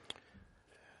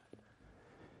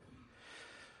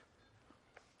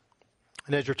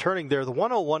And as you're turning there, the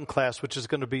 101 class, which is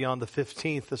going to be on the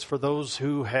 15th, is for those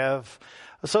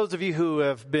of you who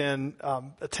have been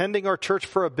attending our church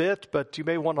for a bit, but you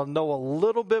may want to know a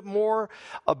little bit more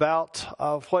about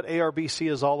what ARBC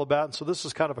is all about. And so this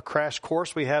is kind of a crash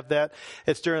course. We have that.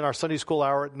 It's during our Sunday school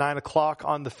hour at 9 o'clock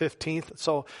on the 15th.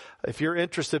 So if you're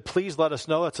interested, please let us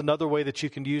know. That's another way that you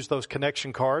can use those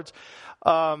connection cards.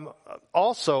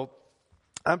 Also,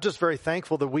 I'm just very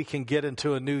thankful that we can get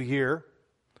into a new year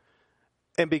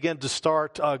and begin to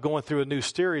start going through a new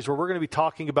series where we're going to be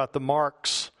talking about the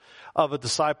marks of a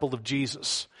disciple of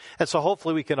Jesus. And so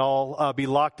hopefully we can all be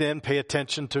locked in, pay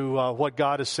attention to what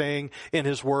God is saying in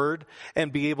His Word,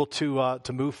 and be able to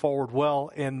move forward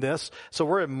well in this. So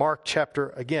we're in Mark chapter,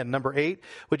 again, number 8.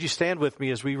 Would you stand with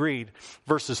me as we read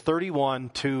verses 31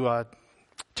 to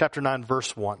chapter 9,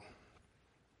 verse 1.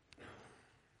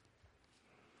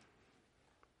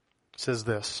 It says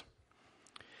this.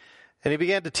 And he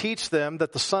began to teach them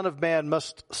that the Son of Man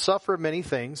must suffer many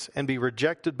things and be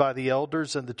rejected by the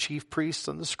elders and the chief priests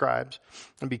and the scribes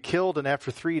and be killed and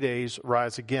after 3 days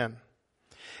rise again.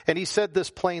 And he said this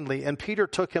plainly, and Peter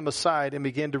took him aside and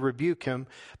began to rebuke him.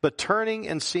 But turning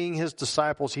and seeing his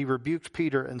disciples, he rebuked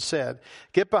Peter and said,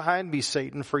 "Get behind me,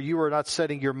 Satan, for you are not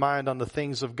setting your mind on the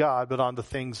things of God, but on the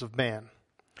things of man."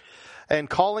 And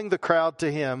calling the crowd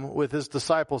to him with his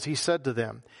disciples, he said to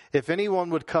them, "If anyone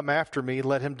would come after me,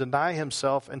 let him deny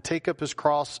himself and take up his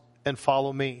cross and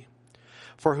follow me.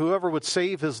 For whoever would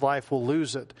save his life will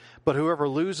lose it, but whoever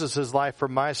loses his life for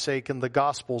my sake and the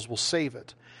gospel's will save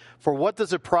it. For what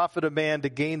does it profit a man to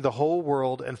gain the whole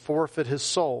world and forfeit his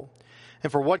soul? And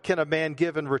for what can a man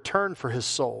give in return for his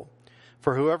soul?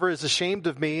 For whoever is ashamed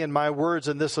of me and my words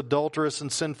in this adulterous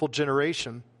and sinful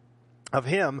generation, of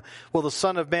him will the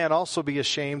Son of Man also be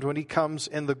ashamed when he comes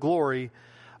in the glory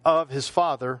of his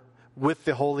Father with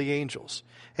the holy angels."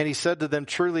 And he said to them,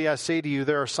 "Truly I say to you,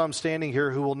 there are some standing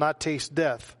here who will not taste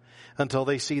death until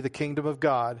they see the kingdom of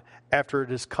God after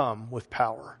it has come with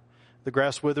power." The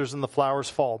grass withers and the flowers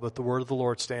fall, but the word of the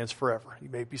Lord stands forever. You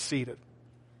may be seated.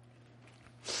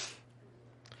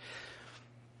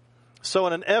 So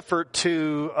in an effort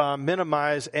to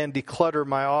minimize and declutter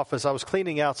my office, I was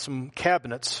cleaning out some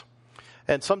cabinets.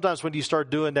 And sometimes when you start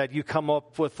doing that, you come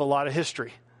up with a lot of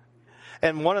history.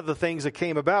 And one of the things that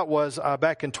came about was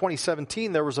back in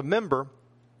 2017, there was a member,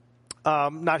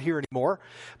 not here anymore,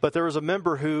 but there was a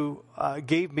member who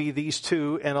gave me these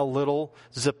two in a little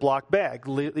Ziploc bag,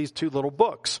 these two little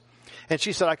books. And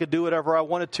she said I could do whatever I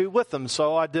wanted to with them.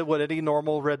 So I did what any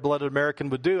normal red-blooded American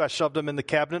would do. I shoved them in the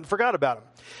cabinet and forgot about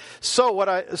them. So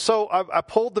I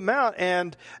pulled them out,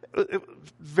 and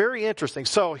very interesting.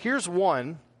 So here's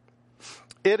one.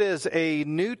 It is a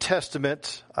New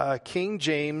Testament King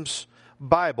James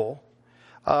Bible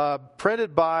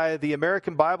printed by the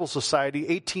American Bible Society,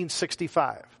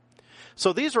 1865.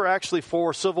 So these are actually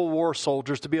for Civil War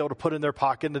soldiers to be able to put in their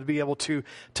pocket and to be able to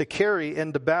carry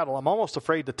into battle. I'm almost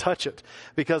afraid to touch it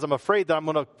because I'm afraid that I'm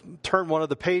going to turn one of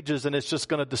the pages and it's just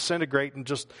going to disintegrate and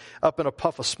just up in a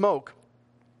puff of smoke.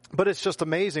 But it's just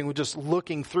amazing with just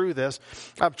looking through this.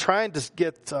 I'm trying to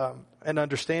get an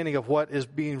understanding of what is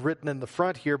being written in the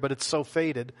front here, but it's so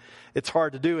faded, it's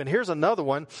hard to do. And here's another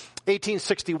one,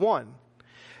 1861.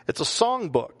 It's a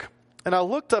songbook. And I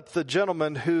looked up the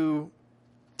gentleman who,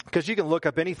 because you can look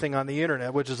up anything on the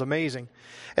internet, which is amazing.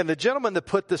 And the gentleman that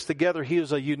put this together, he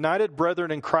was a United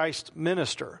Brethren in Christ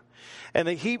minister. And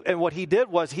what he did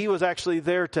was he was actually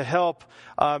there to help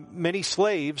many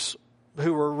slaves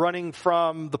who were running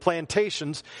from the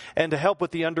plantations and to help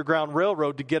with the Underground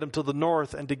Railroad to get them to the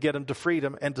north and to get them to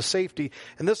freedom and to safety.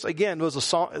 And this, again, was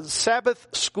a Sabbath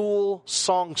school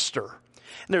songster.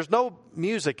 And there's no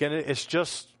music in it. It's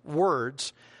just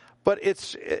words. But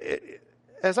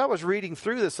as I was reading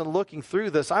through this and looking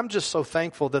through this, I'm just so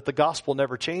thankful that the gospel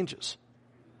never changes.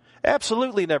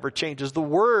 Absolutely never changes. The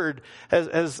word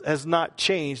has not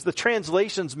changed. The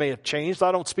translations may have changed.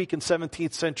 I don't speak in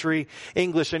 17th century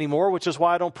English anymore, which is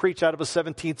why I don't preach out of a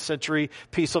 17th century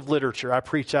piece of literature. I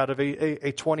preach out of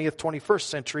a 20th, 21st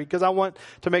century because I want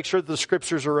to make sure that the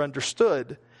scriptures are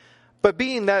understood. But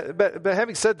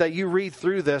having said that, you read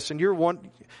through this and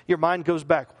your mind goes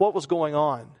back. What was going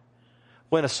on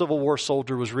when a Civil War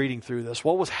soldier was reading through this?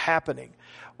 What was happening?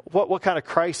 What kind of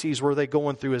crises were they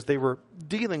going through as they were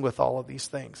dealing with all of these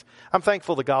things? I'm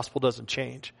thankful the gospel doesn't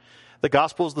change. The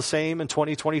gospel is the same in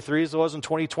 2023 as it was in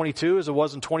 2022, as it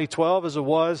was in 2012, as it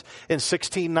was in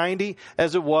 1690,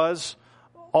 as it was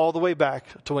all the way back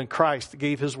to when Christ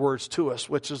gave his words to us,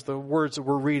 which is the words that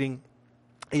we're reading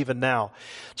even now.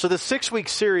 So the 6-week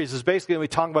series is basically going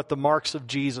to be talking about the marks of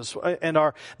Jesus. And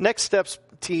our next steps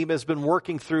team has been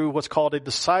working through what's called a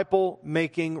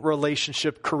disciple-making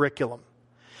relationship curriculum.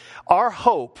 Our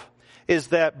hope is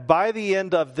that by the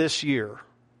end of this year,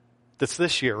 that's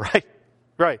this year, right?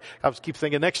 Right. I keep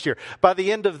thinking next year. By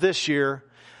the end of this year,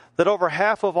 that over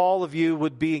half of all of you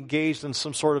would be engaged in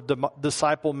some sort of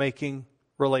disciple-making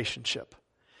relationship.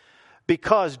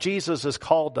 Because Jesus has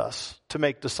called us to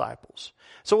make disciples.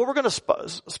 So what we're going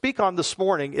to speak on this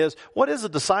morning is, what is a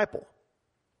disciple?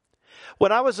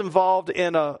 When I was involved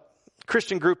in a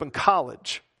Christian group in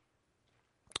college,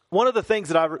 one of the things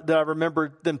that I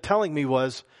remember them telling me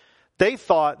was, they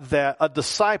thought that a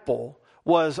disciple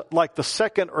was like the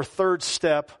second or third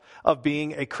step of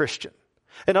being a Christian.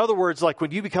 In other words, like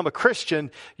when you become a Christian,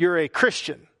 you're a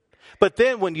Christian. But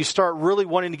then when you start really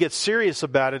wanting to get serious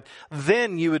about it,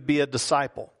 then you would be a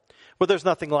disciple. Well, there's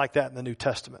nothing like that in the New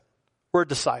Testament. We're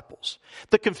disciples.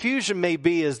 The confusion may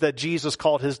be is that Jesus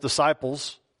called his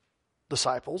disciples,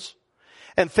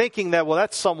 and thinking that, well,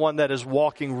 that's someone that is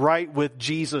walking right with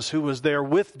Jesus, who was there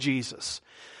with Jesus.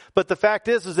 But the fact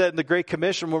is that in the Great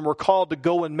Commission, when we're called to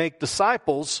go and make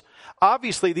disciples,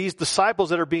 obviously these disciples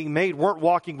that are being made weren't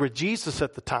walking with Jesus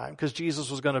at the time, because Jesus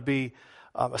was going to be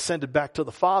ascended back to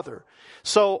the Father.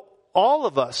 So all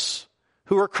of us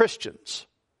who are Christians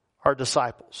are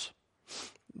disciples.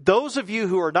 Those of you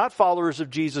who are not followers of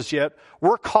Jesus yet,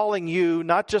 we're calling you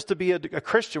not just to be a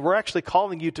Christian, we're actually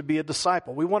calling you to be a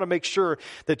disciple. We want to make sure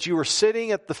that you are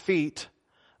sitting at the feet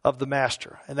of the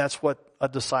Master. And that's what a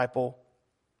disciple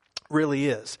really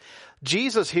is.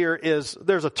 Jesus here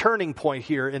there's a turning point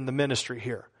here in the ministry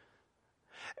here.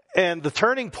 And the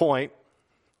turning point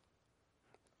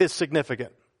is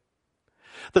significant.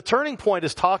 The turning point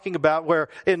is talking about where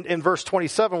in verse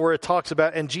 27 where it talks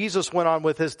about, and Jesus went on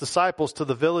with his disciples to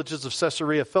the villages of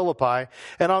Caesarea Philippi,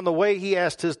 and on the way he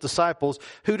asked his disciples,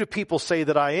 who do people say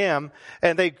that I am?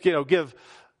 And they give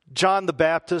John the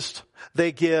Baptist,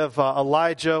 they give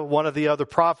Elijah, one of the other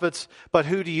prophets, but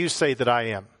who do you say that I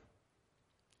am?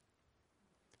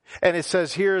 And it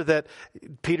says here that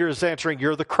Peter is answering,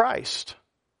 you're the Christ.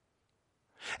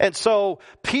 And so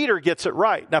Peter gets it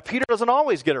right. Now Peter doesn't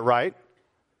always get it right,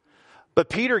 but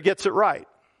Peter gets it right.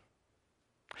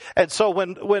 And so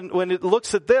when it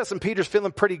looks at this and Peter's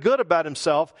feeling pretty good about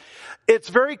himself, it's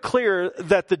very clear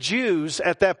that the Jews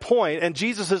at that point and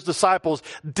Jesus' disciples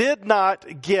did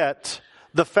not get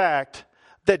the fact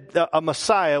that a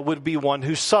Messiah would be one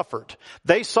who suffered.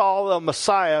 They saw a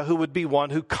Messiah who would be one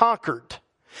who conquered.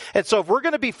 And so if we're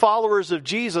going to be followers of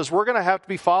Jesus, we're going to have to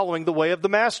be following the way of the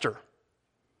Master.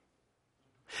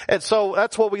 And so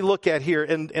that's what we look at here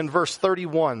in verse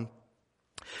 31,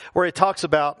 where it talks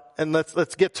about, and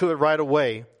let's get to it right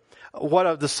away, what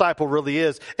a disciple really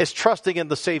is trusting in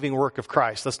the saving work of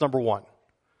Christ. That's number one.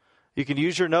 You can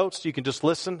use your notes. You can just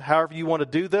listen however you want to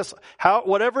do this.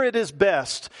 Whatever it is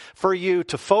best for you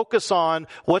to focus on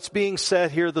what's being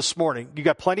said here this morning. You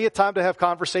got plenty of time to have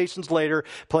conversations later,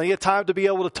 plenty of time to be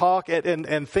able to talk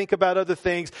and think about other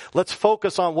things. Let's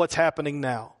focus on what's happening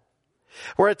now.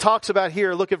 Where it talks about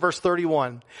here, look at verse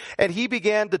 31. And he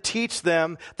began to teach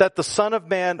them that the Son of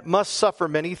Man must suffer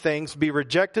many things, be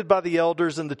rejected by the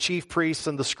elders and the chief priests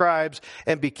and the scribes,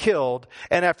 and be killed,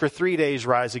 and after 3 days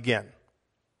rise again.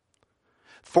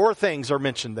 4 things are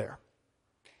mentioned there.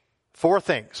 4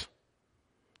 things.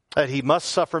 That he must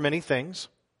suffer many things.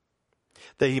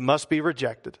 That he must be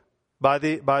rejected by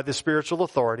the spiritual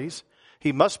authorities.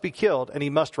 He must be killed, and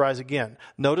he must rise again.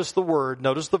 Notice the word,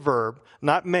 notice the verb,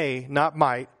 not may, not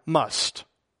might, must.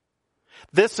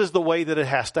 This is the way that it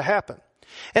has to happen.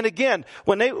 And again,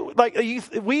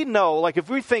 we know, if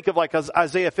we think of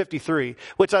Isaiah 53,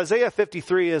 which Isaiah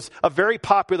 53 is a very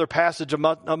popular passage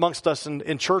amongst us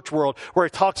in church world, where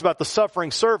it talks about the suffering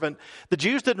servant. The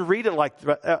Jews didn't read it like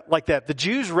that. The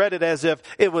Jews read it as if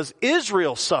it was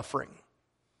Israel suffering,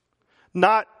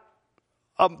 not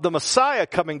the Messiah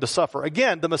coming to suffer.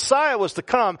 Again, the Messiah was to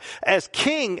come as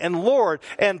King and Lord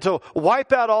and to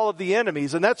wipe out all of the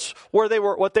enemies. And that's what they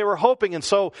were hoping. And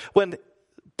so when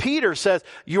Peter says,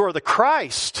 you are the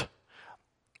Christ,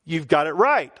 you've got it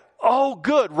right. Oh,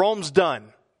 good. Rome's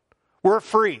done. We're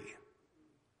free.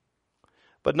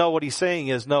 But no, what he's saying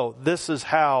is, no, this is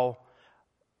how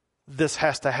this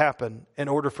has to happen in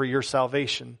order for your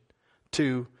salvation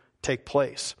to take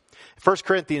place. 1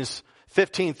 Corinthians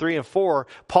 15, 3 and 4,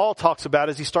 Paul talks about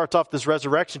as he starts off this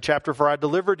resurrection chapter, for I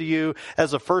delivered to you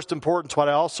as of first importance what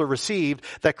I also received,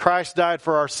 that Christ died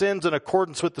for our sins in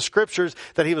accordance with the scriptures,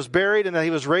 that he was buried and that he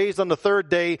was raised on the 3rd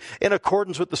day in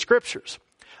accordance with the scriptures.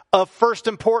 Of first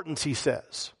importance, he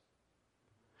says.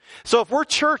 So if we're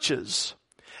churches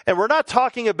And we're not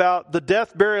talking about the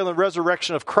death, burial, and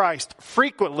resurrection of Christ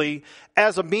frequently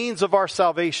as a means of our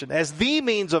salvation, as the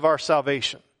means of our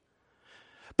salvation.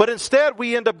 But instead,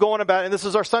 we end up going about, and this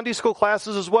is our Sunday school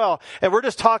classes as well, and we're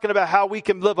just talking about how we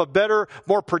can live a better,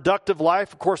 more productive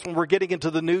life. Of course, when we're getting into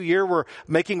the new year, we're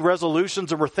making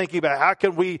resolutions and we're thinking about how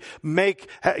can we make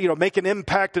an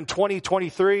impact in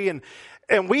 2023.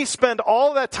 And we spend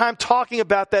all that time talking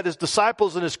about that as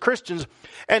disciples and as Christians,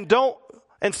 and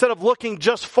instead of looking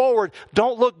just forward,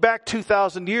 don't look back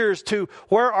 2,000 years to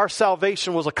where our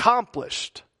salvation was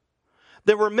accomplished.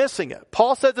 Then we're missing it.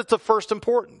 Paul says it's of first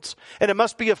importance, and it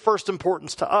must be of first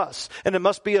importance to us, and it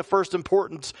must be of first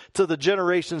importance to the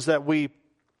generations that we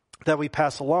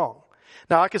pass along.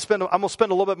 Now, I'm going to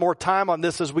spend a little bit more time on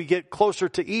this as we get closer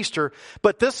to Easter,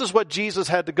 but this is what Jesus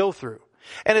had to go through.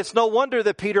 And it's no wonder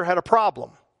that Peter had a problem.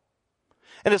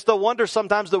 And it's no wonder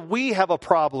sometimes that we have a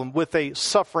problem with a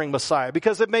suffering Messiah,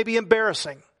 because it may be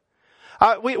embarrassing.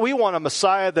 We want a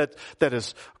Messiah that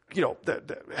is,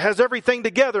 that has everything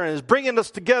together and is bringing us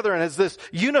together and is this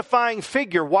unifying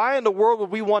figure. Why in the world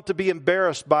would we want to be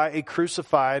embarrassed by a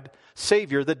crucified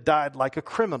Savior that died like a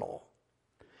criminal?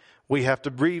 We have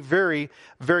to be very,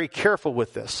 very careful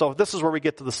with this. So this is where we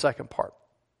get to the second part.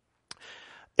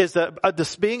 Is that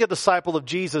being a disciple of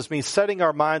Jesus means setting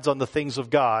our minds on the things of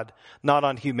God, not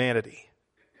on humanity.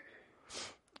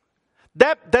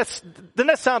 Doesn't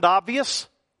that sound obvious?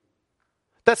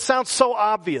 That sounds so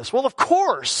obvious. Well, of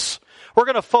course, we're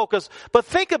going to focus. But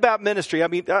think about ministry. I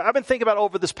mean, I've been thinking about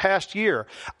over this past year.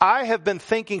 I have been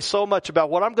thinking so much about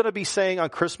what I'm going to be saying on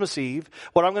Christmas Eve,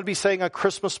 what I'm going to be saying on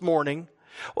Christmas morning.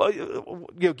 Well,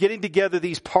 getting together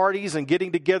these parties and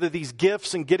getting together these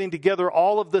gifts and getting together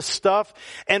all of this stuff.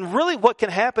 And really what can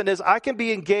happen is I can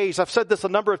be engaged. I've said this a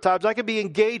number of times. I can be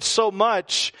engaged so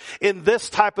much in this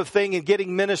type of thing and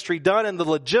getting ministry done and the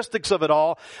logistics of it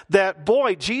all that,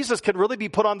 boy, Jesus can really be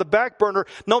put on the back burner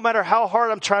no matter how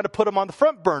hard I'm trying to put him on the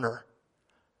front burner.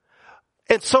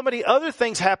 And so many other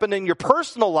things happen in your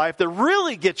personal life that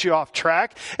really get you off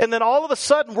track. And then all of a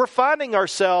sudden we're finding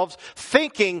ourselves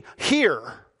thinking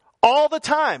here all the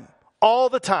time.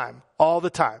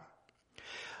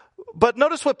 But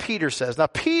notice what Peter says. Now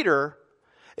Peter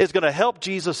is going to help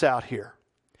Jesus out here.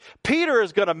 Peter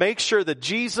is going to make sure that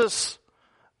Jesus,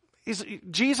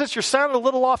 you're sounding a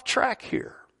little off track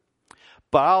here.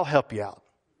 But I'll help you out.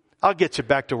 I'll get you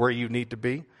back to where you need to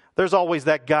be. There's always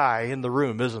that guy in the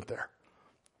room, isn't there?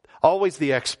 Always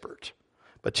the expert.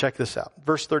 But check this out.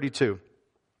 Verse 32.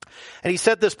 And he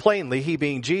said this plainly, he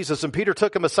being Jesus, and Peter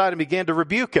took him aside and began to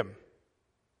rebuke him.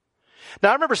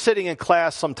 Now I remember sitting in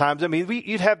class sometimes. I mean,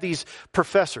 you'd have these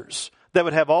professors that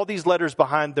would have all these letters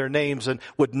behind their names and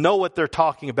would know what they're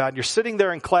talking about. And you're sitting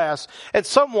there in class, and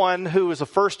someone who is a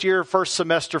first year, first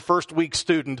semester, first week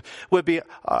student would be,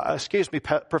 excuse me,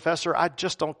 professor, I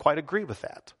just don't quite agree with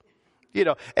that.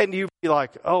 And you'd be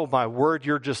like, oh my word,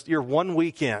 you're 1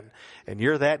 week in and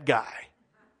you're that guy.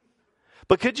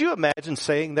 But could you imagine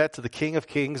saying that to the King of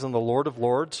Kings and the Lord of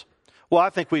Lords? Well, I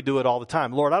think we do it all the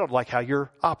time. Lord, I don't like how you're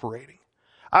operating.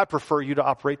 I prefer you to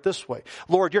operate this way.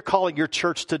 Lord, you're calling your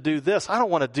church to do this. I don't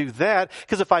want to do that,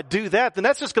 because if I do that, then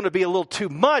that's just going to be a little too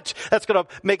much. That's going to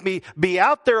make me be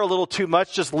out there a little too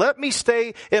much. Just let me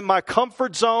stay in my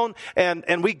comfort zone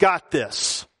and we got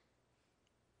this.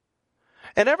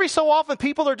 And every so often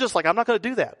people are just like, I'm not going to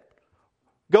do that.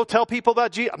 Go tell people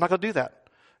about Jesus. I'm not going to do that.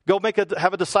 Go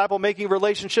have a disciple-making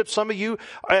relationship. Some of you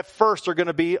at first are going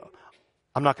to be,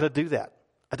 I'm not going to do that.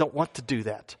 I don't want to do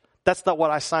that. That's not what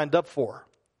I signed up for.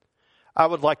 I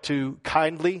would like to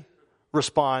kindly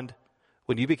respond,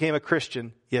 when you became a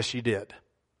Christian, yes, you did.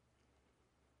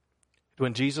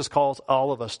 When Jesus calls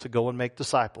all of us to go and make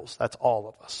disciples, that's all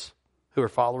of us who are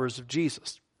followers of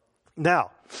Jesus.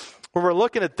 Now, when we're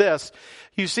looking at this,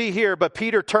 you see here, but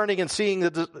turning and seeing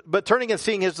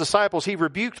his disciples, he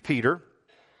rebuked Peter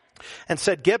and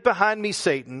said, "Get behind me,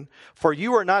 Satan, for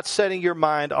you are not setting your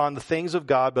mind on the things of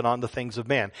God, but on the things of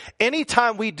man."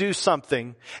 Anytime we do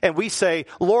something and we say,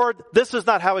 "Lord, this is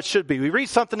not how it should be." We read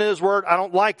something in his word, I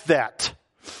don't like that.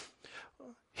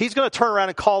 He's going to turn around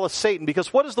and call us Satan,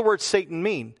 because what does the word Satan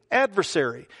mean?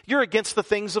 Adversary. You're against the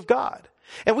things of God.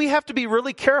 And we have to be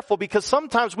really careful, because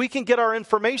sometimes we can get our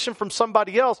information from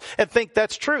somebody else and think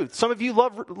that's truth. Some of you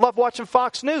love watching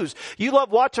Fox News. You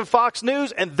love watching Fox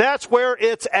News, and that's where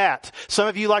it's at. Some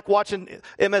of you like watching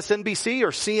MSNBC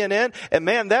or CNN, and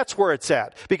man, that's where it's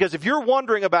at. Because if you're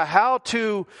wondering about how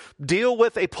to deal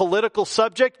with a political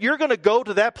subject, you're going to go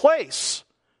to that place.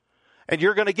 And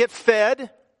you're going to get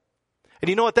fed. And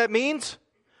you know what that means?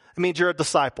 It means you're a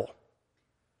disciple.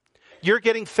 You're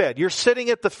getting fed. You're sitting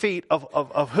at the feet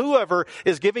of whoever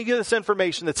is giving you this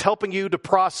information that's helping you to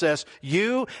process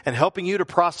you and helping you to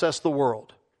process the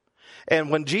world.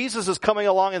 And when Jesus is coming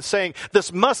along and saying,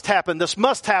 this must happen, this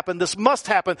must happen, this must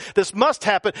happen, this must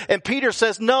happen, and Peter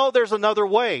says, no, there's another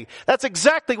way. That's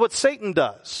exactly what Satan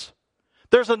does.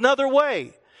 There's another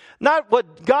way. Not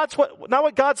what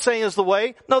God's saying is the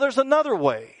way. No, there's another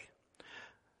way.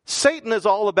 Satan is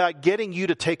all about getting you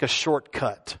to take a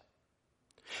shortcut.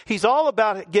 He's all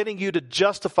about getting you to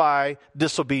justify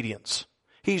disobedience.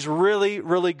 He's really,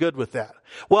 really good with that.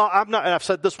 Well, I'm not, and I've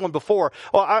said this one before.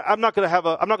 Well, I'm not going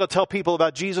to tell people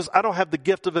about Jesus. I don't have the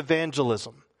gift of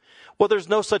evangelism. Well, there's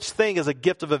no such thing as a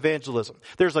gift of evangelism.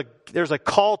 There's a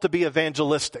call to be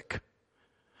evangelistic.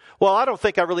 Well, I don't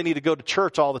think I really need to go to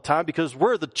church all the time because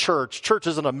we're the church. Church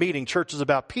isn't a meeting. Church is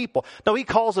about people. No, he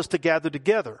calls us to gather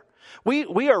together.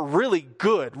 We are really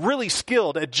good, really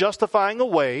skilled at justifying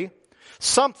away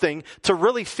something to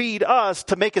really feed us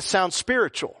to make it sound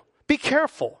spiritual. Be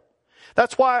careful.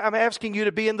 That's why I'm asking you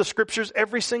to be in the scriptures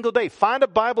every single day. Find a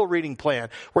Bible reading plan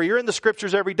where you're in the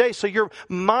scriptures every day so your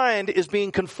mind is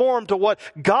being conformed to what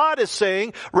God is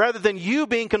saying rather than you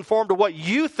being conformed to what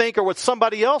you think or what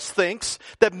somebody else thinks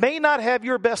that may not have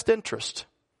your best interest.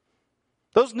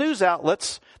 Those news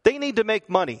outlets, they need to make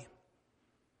money.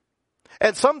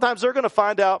 And sometimes they're going to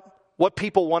find out what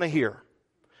people want to hear.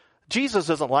 Jesus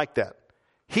isn't like that.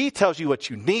 He tells you what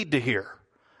you need to hear.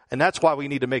 And that's why we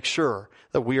need to make sure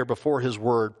that we are before His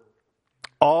Word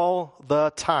all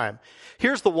the time.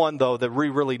 Here's the one, though, that we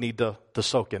really need to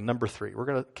soak in. Number 3. We're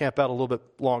going to camp out a little bit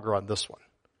longer on this one.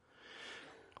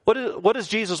 What does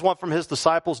Jesus want from His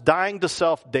disciples? Dying to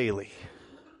self daily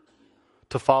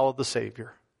to follow the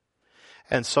Savior.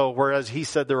 And so whereas He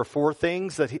said there were 4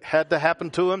 things that had to happen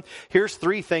to Him, here's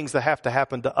 3 things that have to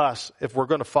happen to us if we're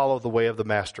going to follow the way of the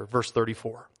Master. Verse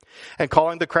 34. And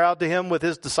calling the crowd to Him with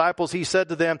His disciples, He said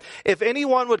to them, if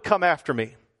anyone would come after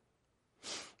me.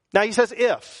 Now He says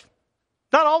if.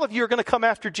 Not all of you are going to come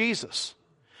after Jesus.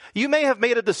 You may have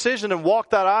made a decision and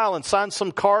walked that aisle and signed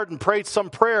some card and prayed some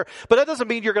prayer, but that doesn't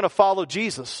mean you're going to follow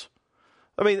Jesus.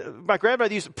 I mean, my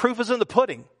grandmother used, proof is in the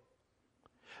pudding.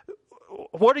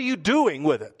 What are you doing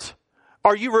with it?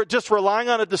 Are you just relying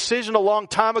on a decision a long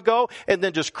time ago and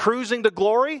then just cruising to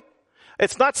glory?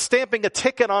 It's not stamping a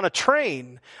ticket on a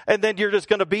train and then you're just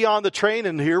going to be on the train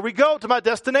and here we go to my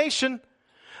destination.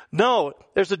 No,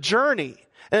 there's a journey.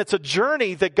 And it's a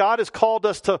journey that God has called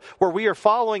us to where we are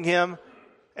following Him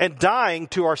and dying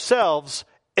to ourselves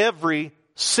every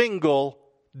single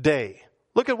day.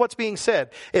 Look at what's being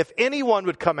said. If anyone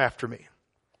would come after me,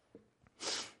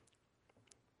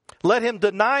 let him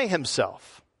deny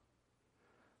himself.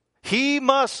 He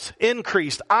must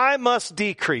increase. I must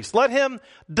decrease. Let him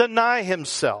deny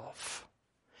himself.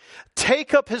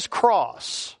 Take up his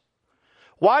cross.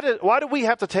 Why do we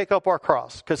have to take up our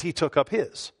cross? Because He took up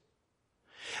His.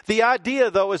 The idea,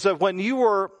 though, is that when you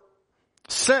were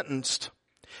sentenced,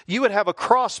 you would have a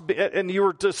cross, and you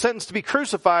were sentenced to be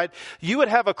crucified, you would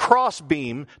have a cross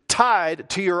beam tied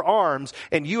to your arms,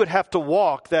 and you would have to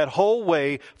walk that whole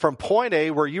way from point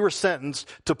A, where you were sentenced,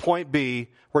 to point B,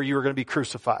 where you were going to be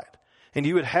crucified. And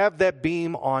you would have that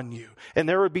beam on you. And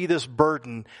there would be this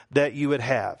burden that you would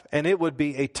have. And it would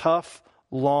be a tough,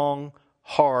 long,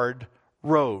 hard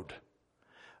road.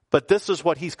 But this is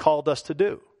what He's called us to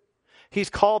do. He's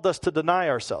called us to deny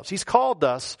ourselves. He's called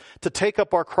us to take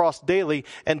up our cross daily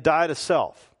and die to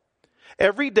self.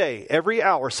 Every day, every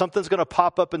hour, something's going to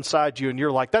pop up inside you and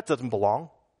you're like, that doesn't belong.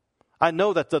 I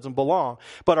know that doesn't belong.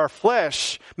 But our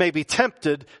flesh may be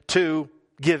tempted to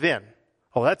give in.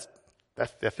 Oh, that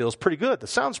feels pretty good. That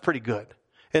sounds pretty good.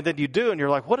 And then you do and you're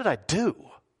like, what did I do?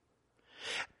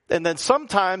 And then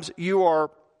sometimes you're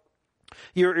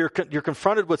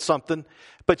confronted with something,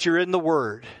 but you're in the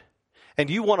Word. And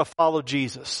you want to follow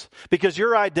Jesus because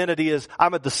your identity is,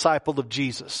 I'm a disciple of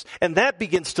Jesus. And that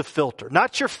begins to filter.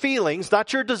 Not your feelings,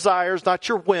 not your desires, not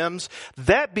your whims.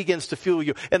 That begins to fuel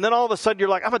you. And then all of a sudden you're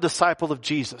like, I'm a disciple of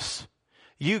Jesus.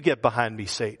 You get behind me,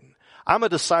 Satan. I'm a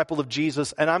disciple of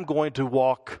Jesus and I'm going to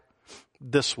walk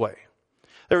this way.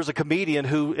 There was a comedian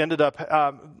who ended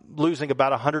up losing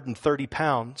about 130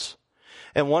 pounds.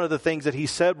 And one of the things that he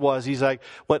said was, he's like,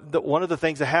 one of the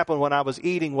things that happened when I was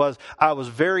eating was I was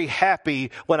very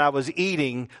happy when I was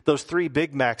eating those 3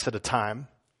 Big Macs at a time.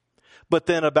 But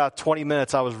then about 20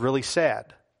 minutes, I was really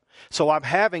sad. So I'm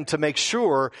having to make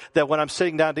sure that when I'm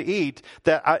sitting down to eat,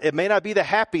 that it may not be the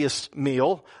happiest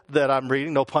meal that I'm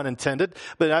eating, no pun intended,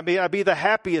 but it may not be the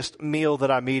happiest meal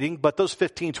that I'm eating. But those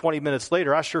 15, 20 minutes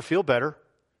later, I sure feel better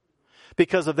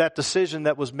because of that decision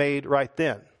that was made right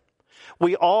then.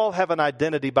 We all have an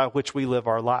identity by which we live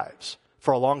our lives.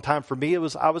 For a long time for me,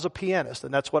 I was a pianist,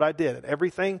 and that's what I did. And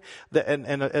everything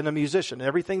and a musician.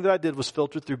 Everything that I did was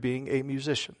filtered through being a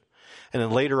musician. And then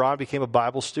later on, I became a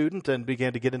Bible student and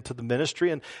began to get into the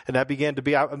ministry, and that began to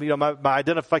be, my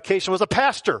identification was a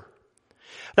pastor.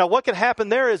 Now, what can happen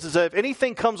there is that if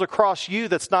anything comes across you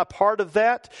that's not part of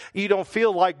that, you don't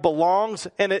feel like belongs,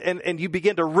 and you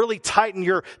begin to really tighten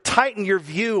your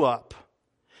view up.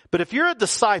 But if you're a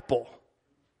disciple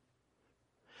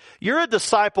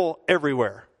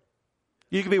everywhere.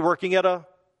 You could be working at a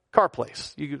car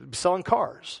place. You could be selling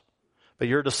cars. But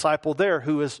you're a disciple there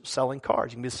who is selling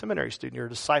cars. You can be a seminary student. You're a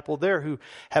disciple there who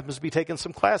happens to be taking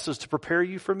some classes to prepare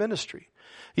you for ministry.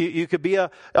 You could be a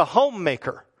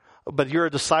homemaker, but you're a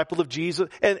disciple of Jesus.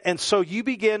 And so you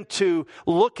begin to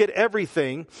look at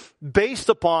everything based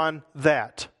upon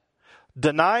that.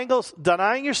 Denying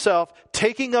yourself,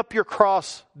 taking up your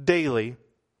cross daily,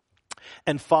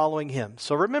 and following him.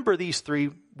 So remember these three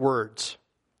words,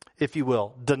 if you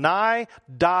will. Deny,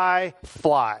 die,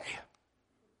 fly.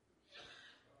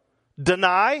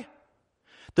 Deny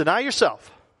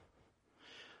yourself.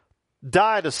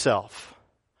 Die to self.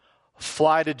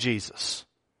 Fly to Jesus.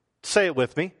 Say it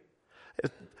with me.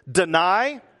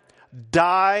 Deny,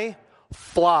 die,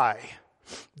 fly.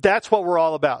 That's what we're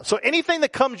all about. So anything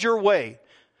that comes your way,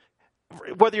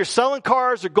 whether you're selling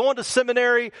cars or going to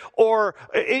seminary or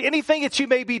anything that you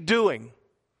may be doing,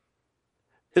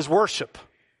 is worship.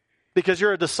 Because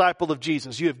you're a disciple of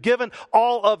Jesus. You have given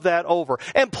all of that over.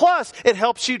 And plus, it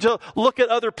helps you to look at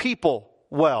other people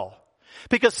well.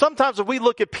 Because sometimes if we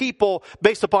look at people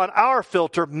based upon our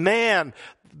filter, man,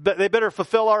 they better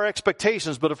fulfill our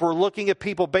expectations. But if we're looking at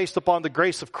people based upon the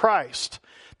grace of Christ,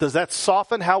 does that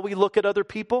soften how we look at other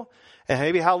people? And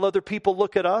maybe how other people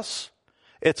look at us?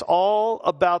 It's all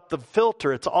about the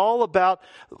filter. It's all about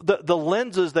the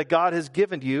lenses that God has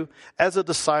given you as a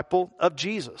disciple of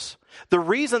Jesus. The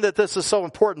reason that this is so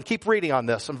important, keep reading on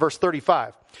this in verse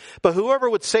 35. But whoever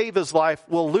would save his life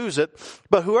will lose it.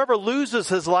 But whoever loses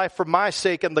his life for my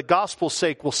sake and the gospel's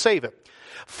sake will save it.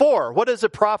 For what does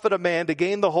it profit a man to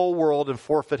gain the whole world and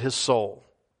forfeit his soul?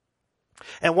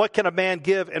 And what can a man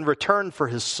give in return for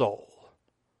his soul?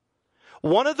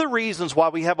 One of the reasons why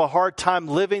we have a hard time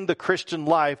living the Christian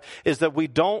life is that we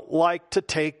don't like to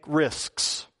take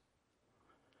risks.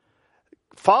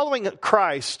 Following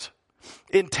Christ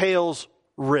entails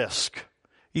risk.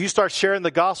 You start sharing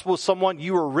the gospel with someone,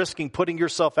 you are risking putting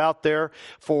yourself out there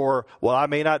for, well, I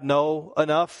may not know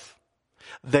enough.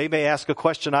 They may ask a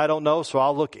question I don't know, so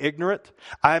I'll look ignorant.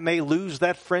 I may lose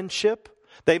that friendship.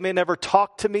 They may never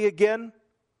talk to me again.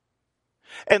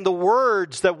 And the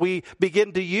words that we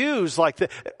begin to use, like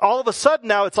all of a sudden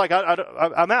now it's like,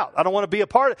 I'm out. I don't want to be a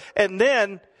part of it. And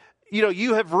then,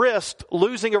 you have risked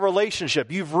losing a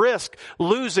relationship. You've risked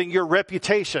losing your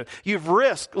reputation. You've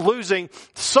risked losing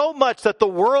so much that the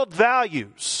world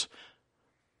values.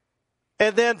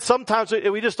 And then sometimes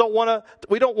we just don't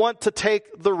want to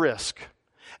take the risk.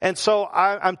 And so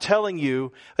I'm telling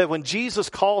you that when Jesus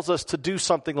calls us to do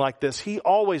something like this, he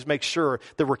always makes sure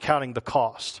that we're counting the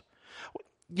cost.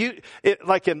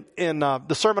 Like in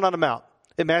the Sermon on the Mount,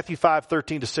 in Matthew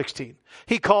 5:13-16,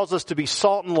 he calls us to be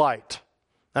salt and light.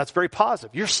 That's very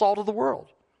positive. You're salt of the world.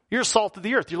 You're salt of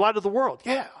the earth. You're light of the world.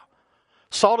 Yeah.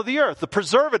 Salt of the earth, the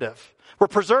preservative. We're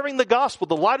preserving the gospel,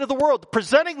 the light of the world,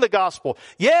 presenting the gospel.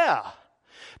 Yeah.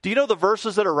 Do you know the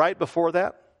verses that are right before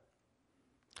that?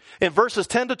 In verses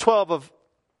 10-12 of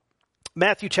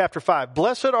Matthew chapter 5,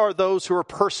 blessed are those who are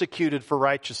persecuted for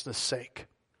righteousness' sake,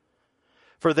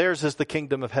 for theirs is the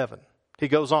kingdom of heaven. He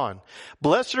goes on,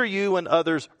 blessed are you when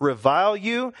others revile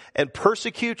you and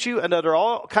persecute you and utter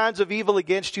all kinds of evil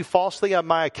against you falsely on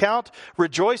my account.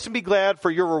 Rejoice and be glad,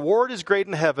 for your reward is great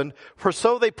in heaven, for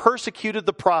so they persecuted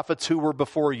the prophets who were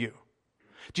before you.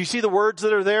 Do you see the words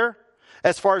that are there?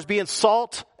 As far as being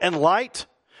salt and light,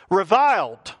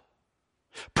 reviled,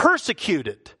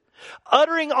 persecuted,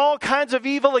 uttering all kinds of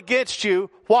evil against you.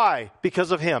 Why?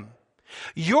 Because of him.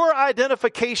 Your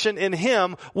identification in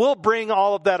him will bring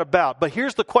all of that about. But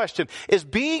here's the question. Is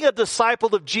being a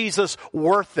disciple of Jesus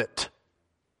worth it?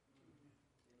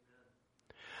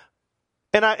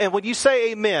 And when you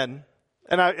say amen,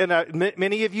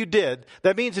 many of you did,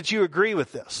 that means that you agree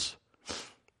with this.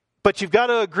 But you've got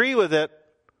to agree with it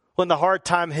when the hard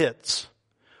time hits,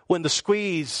 when the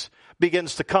squeeze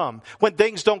begins to come, when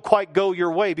things don't quite go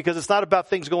your way, because it's not about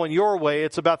things going your way,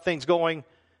 it's about things going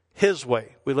his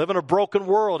way. We live in a broken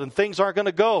world and things aren't going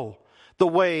to go the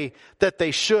way that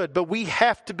they should. But we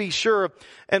have to be sure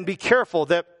and be careful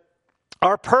that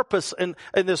our purpose in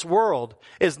this world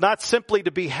is not simply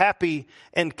to be happy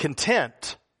and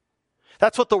content.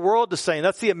 That's what the world is saying.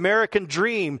 That's the American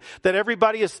dream, that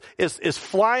everybody is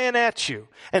flying at you.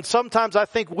 And sometimes I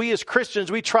think we as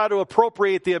Christians, we try to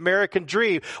appropriate the American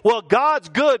dream. Well, God's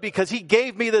good because He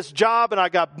gave me this job and I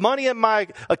got money in my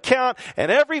account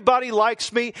and everybody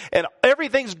likes me and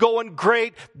everything's going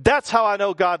great. That's how I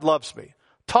know God loves me.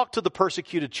 Talk to the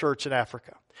persecuted church in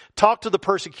Africa. Talk to the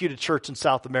persecuted church in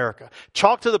South America.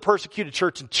 Talk to the persecuted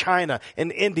church in China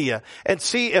and India and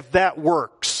see if that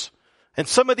works. And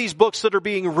some of these books that are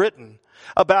being written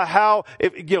about how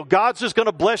God's just going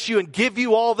to bless you and give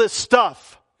you all this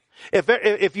stuff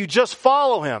if you just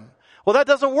follow Him. Well, that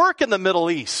doesn't work in the Middle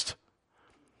East,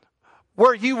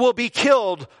 where you will be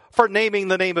killed for naming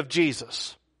the name of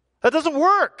Jesus. That doesn't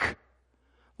work.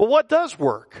 Well, what does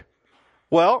work?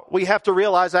 Well, we have to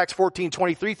realize Acts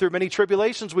 14:23, through many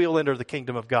tribulations we will enter the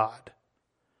kingdom of God.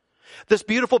 This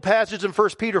beautiful passage in 1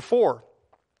 Peter 4.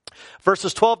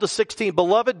 Verses 12 to 16,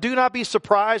 Beloved, do not be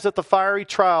surprised at the fiery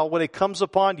trial when it comes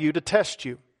upon you to test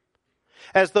you,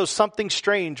 as though something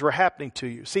strange were happening to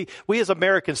you. See, we as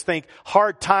Americans think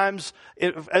hard times,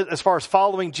 as far as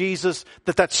following Jesus,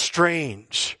 that's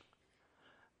strange.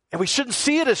 And we shouldn't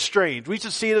see it as strange. We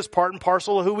should see it as part and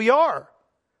parcel of who we are.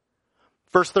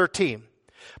 Verse 13,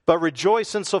 But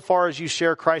rejoice insofar as you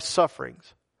share Christ's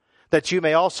sufferings, that you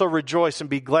may also rejoice and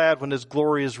be glad when His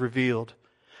glory is revealed.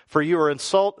 For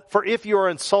if you are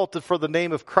insulted for the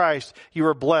name of Christ, you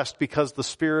are blessed because the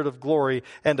Spirit of glory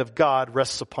and of God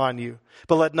rests upon you.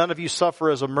 But let none of you suffer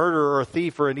as a murderer or a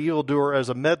thief or an evildoer, as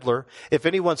a meddler. If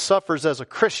anyone suffers as a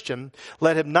Christian,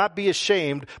 let him not be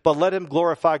ashamed, but let him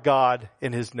glorify God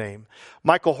in His name.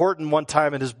 Michael Horton, one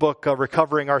time in his book,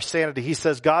 Recovering Our Sanity, he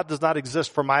says, God does not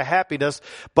exist for my happiness,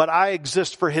 but I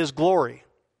exist for His glory.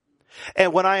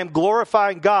 And when I am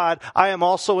glorifying God, I am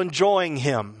also enjoying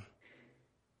Him.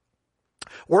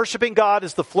 Worshiping God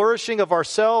is the flourishing of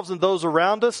ourselves and those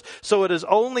around us, so it is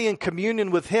only in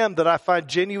communion with Him that I find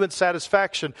genuine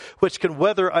satisfaction, which can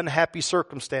weather unhappy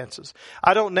circumstances.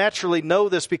 I don't naturally know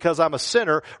this because I'm a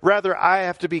sinner. Rather, I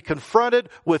have to be confronted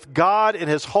with God in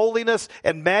His holiness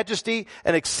and majesty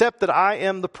and accept that I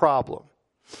am the problem.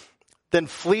 Then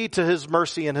flee to His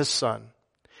mercy and His Son.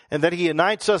 And that He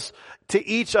unites us to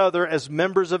each other as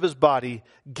members of His body,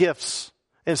 gifts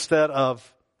instead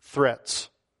of threats.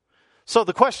 So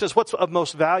the question is, what's of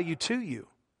most value to you?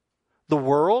 The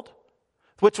world,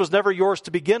 which was never yours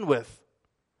to begin with.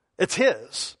 It's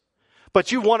His. But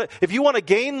if you want to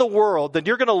gain the world, then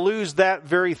you're going to lose that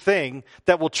very thing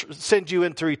that will send you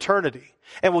into eternity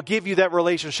and will give you that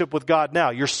relationship with God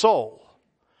now, your soul.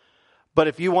 But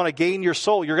if you want to gain your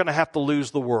soul, you're going to have to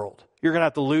lose the world. You're going to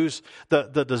have to lose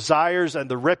the desires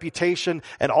and the reputation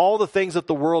and all the things that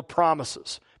the world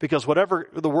promises. Because whatever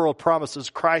the world promises,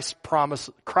 Christ's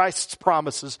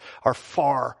promises are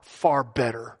far, far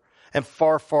better and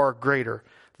far, far greater.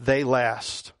 They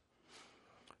last.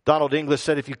 Donald English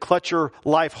said, if you clutch your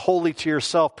life wholly to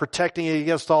yourself, protecting it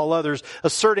against all others,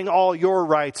 asserting all your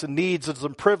rights and needs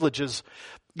and privileges,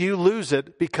 you lose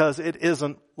it because it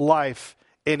isn't life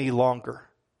any longer.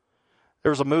 There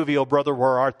was a movie, Oh Brother,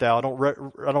 Where Art Thou?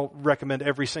 I don't recommend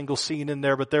every single scene in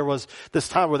there, but there was this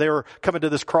time where they were coming to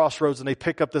this crossroads and they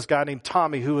pick up this guy named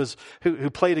Tommy who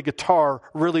played a guitar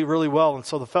really, really well. And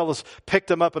so the fellas picked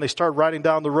him up and they started riding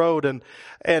down the road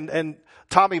and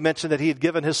Tommy mentioned that he had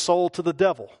given his soul to the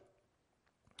devil.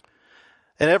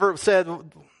 And Everett said,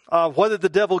 what did the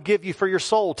devil give you for your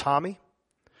soul, Tommy?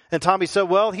 And Tommy said,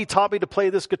 well, he taught me to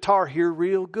play this guitar here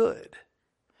real good.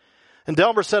 And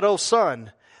Delmer said, oh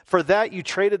son, for that you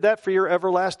traded that for your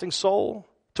everlasting soul?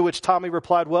 To which Tommy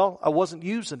replied, well, I wasn't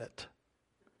using it.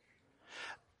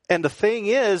 And the thing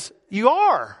is, you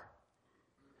are.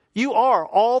 You are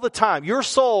all the time. Your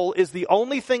soul is the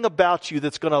only thing about you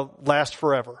that's going to last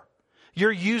forever.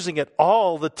 You're using it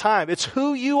all the time. It's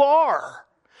who you are.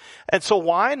 And so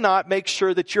why not make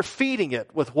sure that you're feeding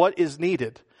it with what is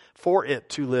needed for it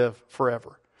to live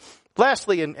forever?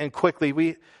 Lastly, and quickly,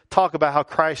 we talk about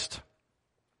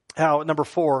number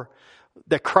 4,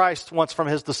 that Christ wants from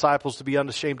His disciples to be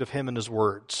unashamed of Him and His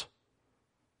words.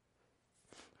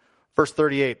 Verse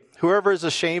 38, whoever is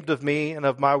ashamed of me and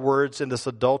of my words in this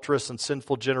adulterous and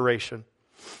sinful generation,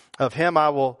 of him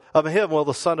will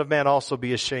the Son of Man also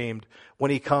be ashamed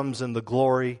when He comes in the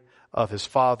glory of His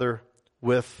Father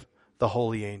with the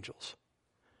holy angels.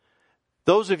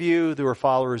 Those of you who are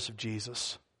followers of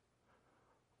Jesus,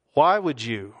 why would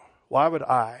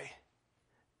I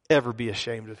ever be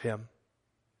ashamed of Him?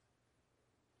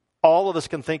 All of us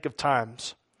can think of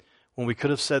times when we could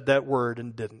have said that word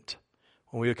and didn't.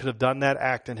 When we could have done that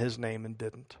act in His name and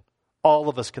didn't. All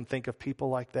of us can think of people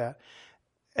like that.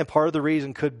 And part of the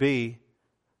reason could be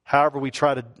however we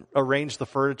try to arrange the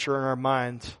furniture in our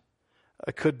minds,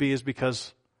 it could be is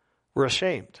because we're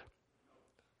ashamed.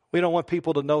 We don't want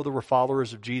people to know that we're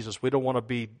followers of Jesus. We don't want to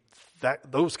be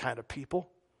those kind of people.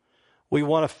 We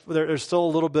want to. There's still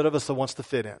a little bit of us that wants to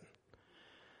fit in.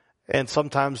 And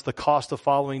sometimes the cost of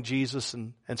following Jesus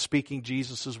and speaking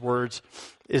Jesus' words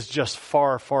is just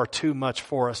far, far too much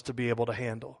for us to be able to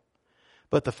handle.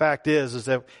 But the fact is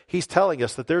that he's telling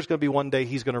us that there's going to be one day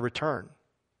he's going to return.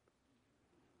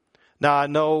 Now, I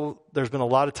know there's been a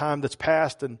lot of time that's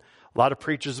passed, and a lot of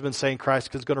preachers have been saying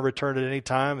Christ is going to return at any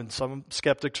time, and some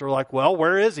skeptics are like, well,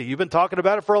 where is he? You've been talking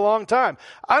about it for a long time.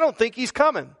 I don't think he's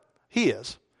coming. He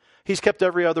is. He's kept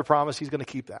every other promise. He's going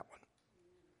to keep that one.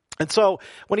 And so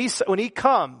when he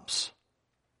comes,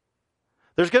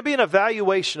 there's going to be an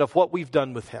evaluation of what we've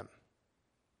done with him.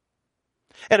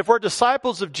 And if we're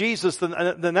disciples of Jesus,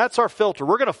 then that's our filter.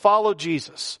 We're going to follow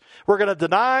Jesus. We're going to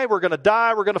deny, we're going to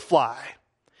die, we're going to fly.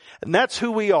 And that's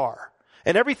who we are.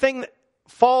 And everything that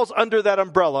falls under that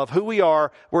umbrella of who we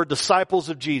are, we're disciples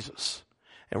of Jesus.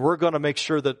 And we're going to make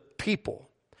sure that people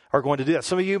are going to do that.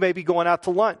 Some of you may be going out to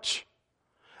lunch.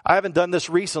 I haven't done this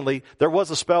recently. There was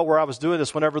a spell where I was doing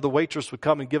this whenever the waitress would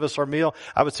come and give us our meal.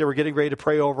 I would say, we're getting ready to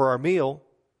pray over our meal.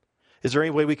 Is there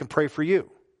any way we can pray for you?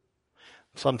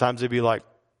 Sometimes they'd be like,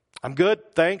 I'm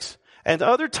good, thanks. And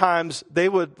other times they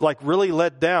would like really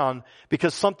let down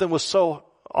because something was so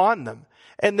on them.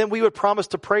 And then we would promise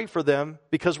to pray for them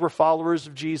because we're followers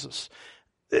of Jesus.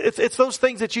 It's those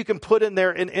things that you can put in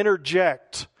there and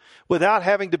interject without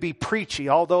having to be preachy.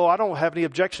 Although I don't have any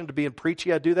objection to being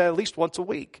preachy. I do that at least once a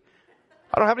week.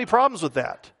 I don't have any problems with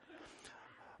that.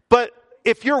 But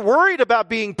if you're worried about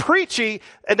being preachy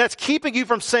and that's keeping you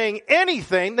from saying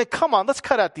anything, then come on, let's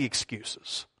cut out the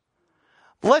excuses.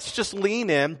 Let's just lean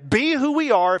in, be who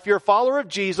we are. If you're a follower of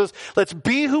Jesus, let's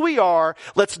be who we are.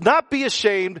 Let's not be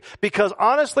ashamed, because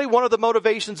honestly, one of the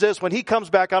motivations is when he comes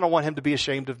back, I don't want him to be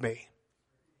ashamed of me.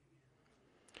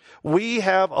 We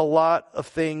have a lot of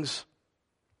things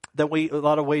a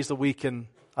lot of ways that we can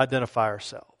identify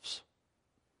ourselves.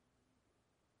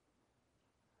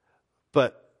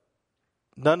 But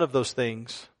none of those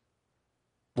things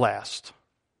last,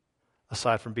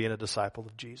 aside from being a disciple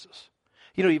of Jesus.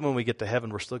 You know, even when we get to heaven,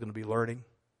 we're still going to be learning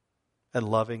and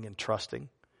loving and trusting.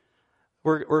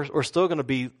 We're still going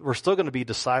to be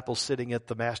disciples sitting at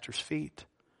the Master's feet.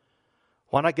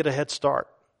 Why not get a head start?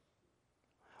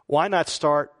 Why not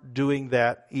start doing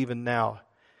that even now?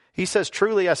 He says,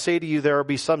 truly I say to you, there will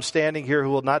be some standing here who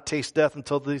will not taste death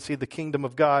until they see the kingdom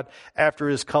of God after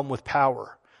it has come with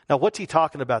power. Now, what's he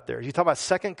talking about there? Is he talking about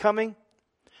second coming?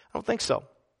 I don't think so.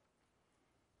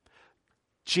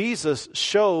 Jesus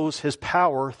shows his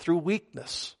power through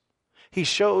weakness. He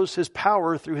shows his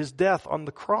power through his death on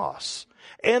the cross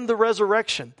and the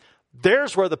resurrection.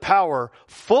 There's where the power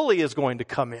fully is going to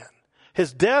come in.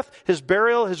 His death, his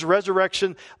burial, his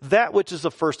resurrection, that which is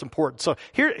the first importance. So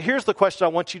here's the question I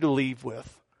want you to leave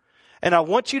with. And I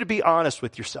want you to be honest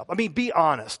with yourself. I mean, be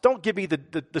honest. Don't give me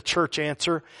the church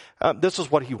answer. This is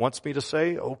what he wants me to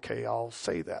say. Okay, I'll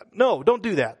say that. No, don't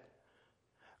do that.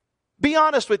 Be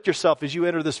honest with yourself as you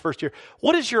enter this first year.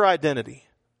 What is your identity?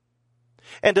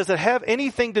 And does it have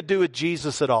anything to do with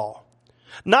Jesus at all?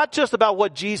 Not just about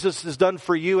what Jesus has done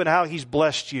for you and how he's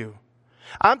blessed you.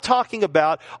 I'm talking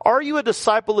about, are you a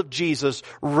disciple of Jesus,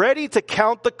 ready to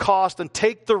count the cost and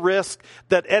take the risk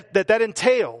that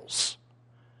entails?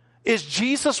 Is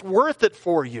Jesus worth it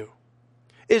for you?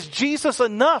 Is Jesus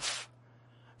enough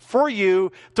for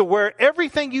you to where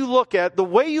everything you look at, the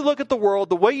way you look at the world,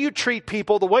 the way you treat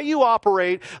people, the way you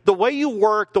operate, the way you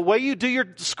work, the way you do your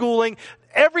schooling,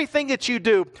 everything that you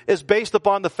do is based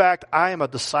upon the fact I am a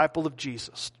disciple of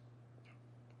Jesus.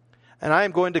 And I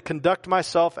am going to conduct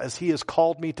myself as he has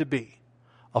called me to be,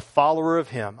 a follower of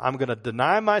him. I'm going to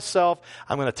deny myself.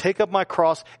 I'm going to take up my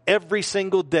cross every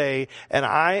single day, and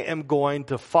I am going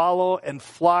to follow and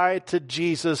fly to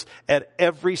Jesus at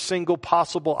every single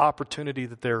possible opportunity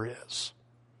that there is.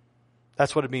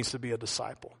 That's what it means to be a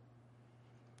disciple.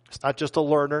 It's not just a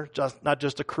learner, not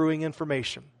just accruing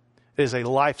information. It is a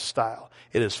lifestyle.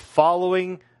 It is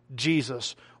following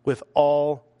Jesus with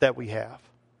all that we have.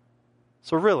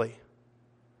 So really,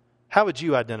 how would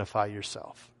you identify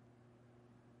yourself?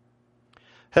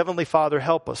 Heavenly Father,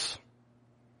 help us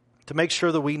to make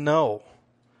sure that we know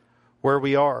where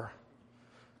we are,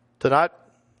 to not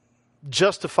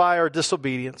justify our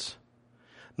disobedience,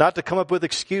 not to come up with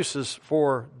excuses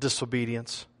for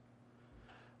disobedience,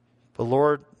 but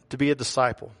Lord, to be a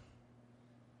disciple.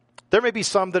 There may be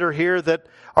some that are here that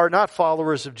are not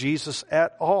followers of Jesus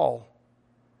at all,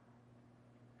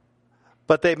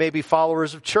 but they may be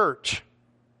followers of church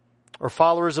or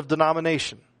followers of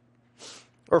denomination.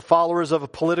 or followers of a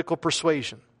political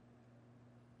persuasion.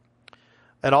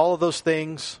 And all of those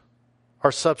things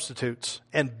are substitutes,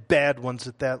 and bad ones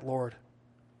at that, Lord.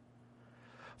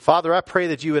 Father, I pray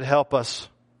that you would help us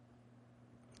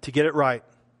to get it right.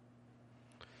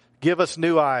 Give us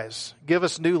new eyes. Give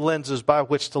us new lenses by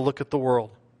which to look at the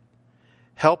world.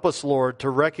 Help us, Lord, to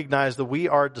recognize that we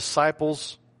are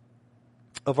disciples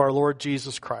of our Lord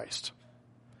Jesus Christ.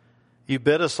 You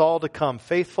bid us all to come,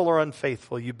 faithful or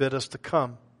unfaithful. You bid us to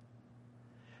come,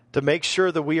 to make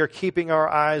sure that we are keeping our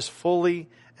eyes fully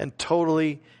and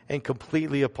totally and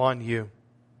completely upon you.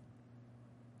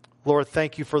 Lord,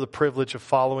 thank you for the privilege of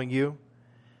following you.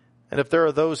 And if there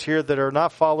are those here that are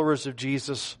not followers of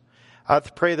Jesus, I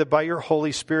pray that by your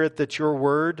Holy Spirit, that your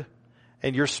word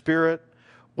and your Spirit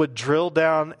would drill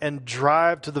down and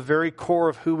drive to the very core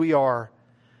of who we are,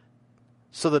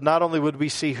 so that not only would we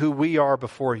see who we are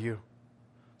before you,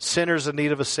 sinners in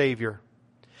need of a Savior,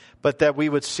 but that we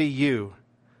would see you,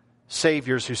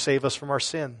 Saviors who save us from our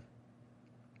sin.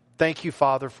 Thank you,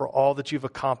 Father, for all that you've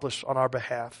accomplished on our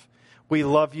behalf. We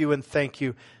love you and thank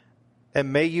you.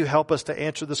 And may you help us to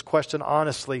answer this question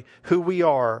honestly, who we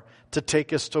are, to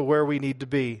take us to where we need to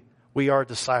be. We are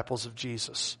disciples of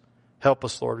Jesus. Help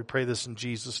us, Lord. We pray this in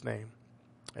Jesus' name.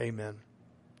 Amen.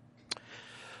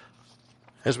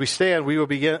 As we stand, we will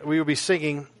be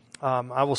singing. I will